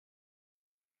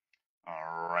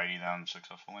Alrighty then,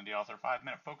 Successful Indie Author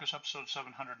 5-Minute Focus, episode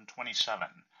 727.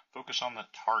 Focus on the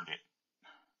target.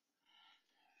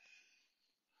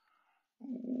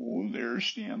 Oh, there's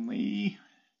Stanley.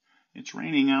 It's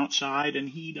raining outside and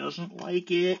he doesn't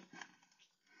like it.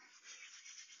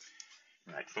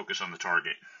 Right, focus on the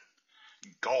target.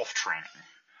 Golf training.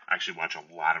 I actually watch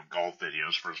a lot of golf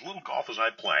videos. For as little golf as I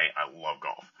play, I love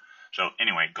golf. So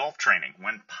anyway, golf training.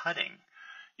 When putting,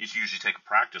 you usually take a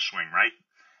practice swing, right?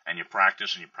 And you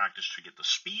practice to get the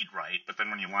speed right, but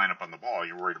then when you line up on the ball,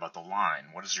 you're worried about the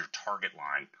line. What is your target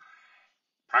line?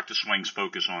 Practice swings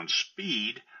focus on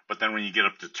speed, but then when you get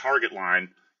up to target line,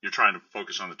 you're trying to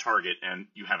focus on the target, and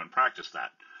you haven't practiced that.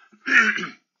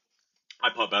 I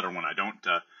putt better when I don't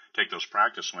take those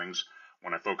practice swings,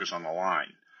 when I focus on the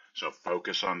line. So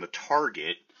focus on the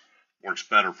target works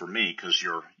better for me because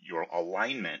your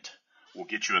alignment will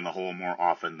get you in the hole more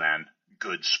often than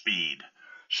good speed.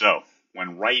 So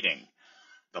when writing,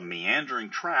 the meandering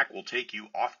track will take you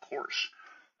off course.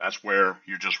 That's where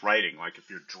you're just writing. Like if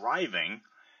you're driving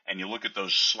and you look at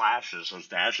those slashes, those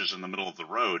dashes in the middle of the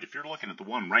road, if you're looking at the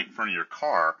one right in front of your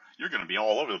car, you're going to be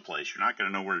all over the place. You're not going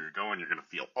to know where you're going. You're going to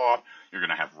feel off. You're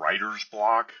going to have writer's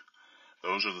block.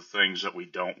 Those are the things that we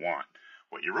don't want.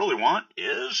 What you really want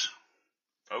is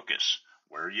focus.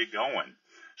 Where are you going?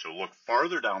 So look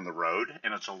farther down the road,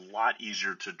 and it's a lot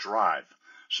easier to drive.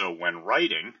 So when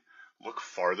writing, look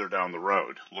farther down the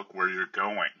road. Look where you're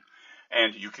going.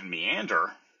 And you can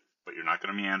meander, but you're not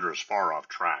going to meander as far off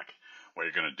track. What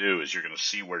you're going to do is you're going to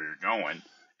see where you're going,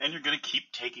 and you're going to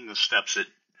keep taking the steps that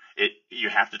you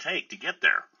have to take to get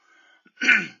there.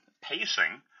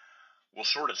 Pacing will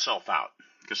sort itself out,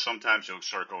 because sometimes you'll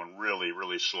start going really,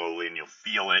 really slowly, and you'll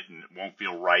feel it, and it won't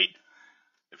feel right.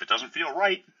 If it doesn't feel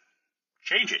right,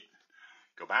 change it.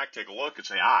 Go back, take a look, and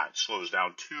say, it slows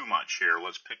down too much here.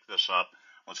 Let's pick this up.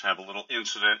 Let's have a little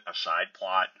incident, a side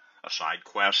plot, a side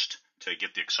quest to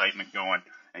get the excitement going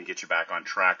and get you back on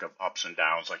track of ups and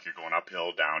downs, like you're going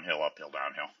uphill, downhill, uphill,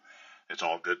 downhill. It's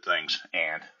all good things,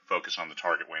 and focus on the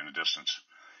target way in the distance.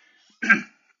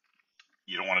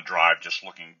 You don't want to drive just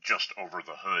looking just over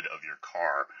the hood of your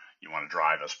car. You want to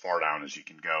drive as far down as you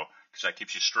can go, because that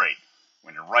keeps you straight.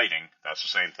 When you're writing, that's the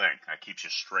same thing. That keeps you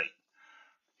straight.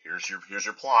 Here's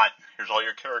your plot. Here's all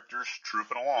your characters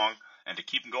trooping along. And to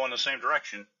keep them going in the same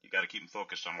direction, you got to keep them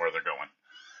focused on where they're going.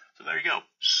 So there you go.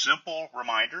 Simple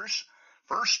reminders.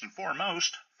 First and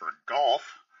foremost, for golf,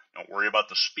 don't worry about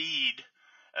the speed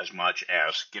as much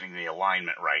as getting the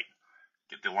alignment right.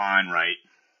 Get the line right.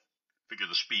 Figure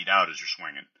the speed out as you're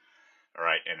swinging. All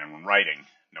right, and then when writing,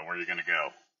 know where you're going to go.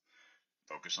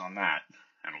 Focus on that,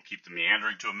 and it'll keep the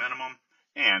meandering to a minimum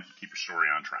and keep your story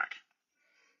on track.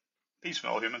 Peace,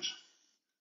 fellow humans.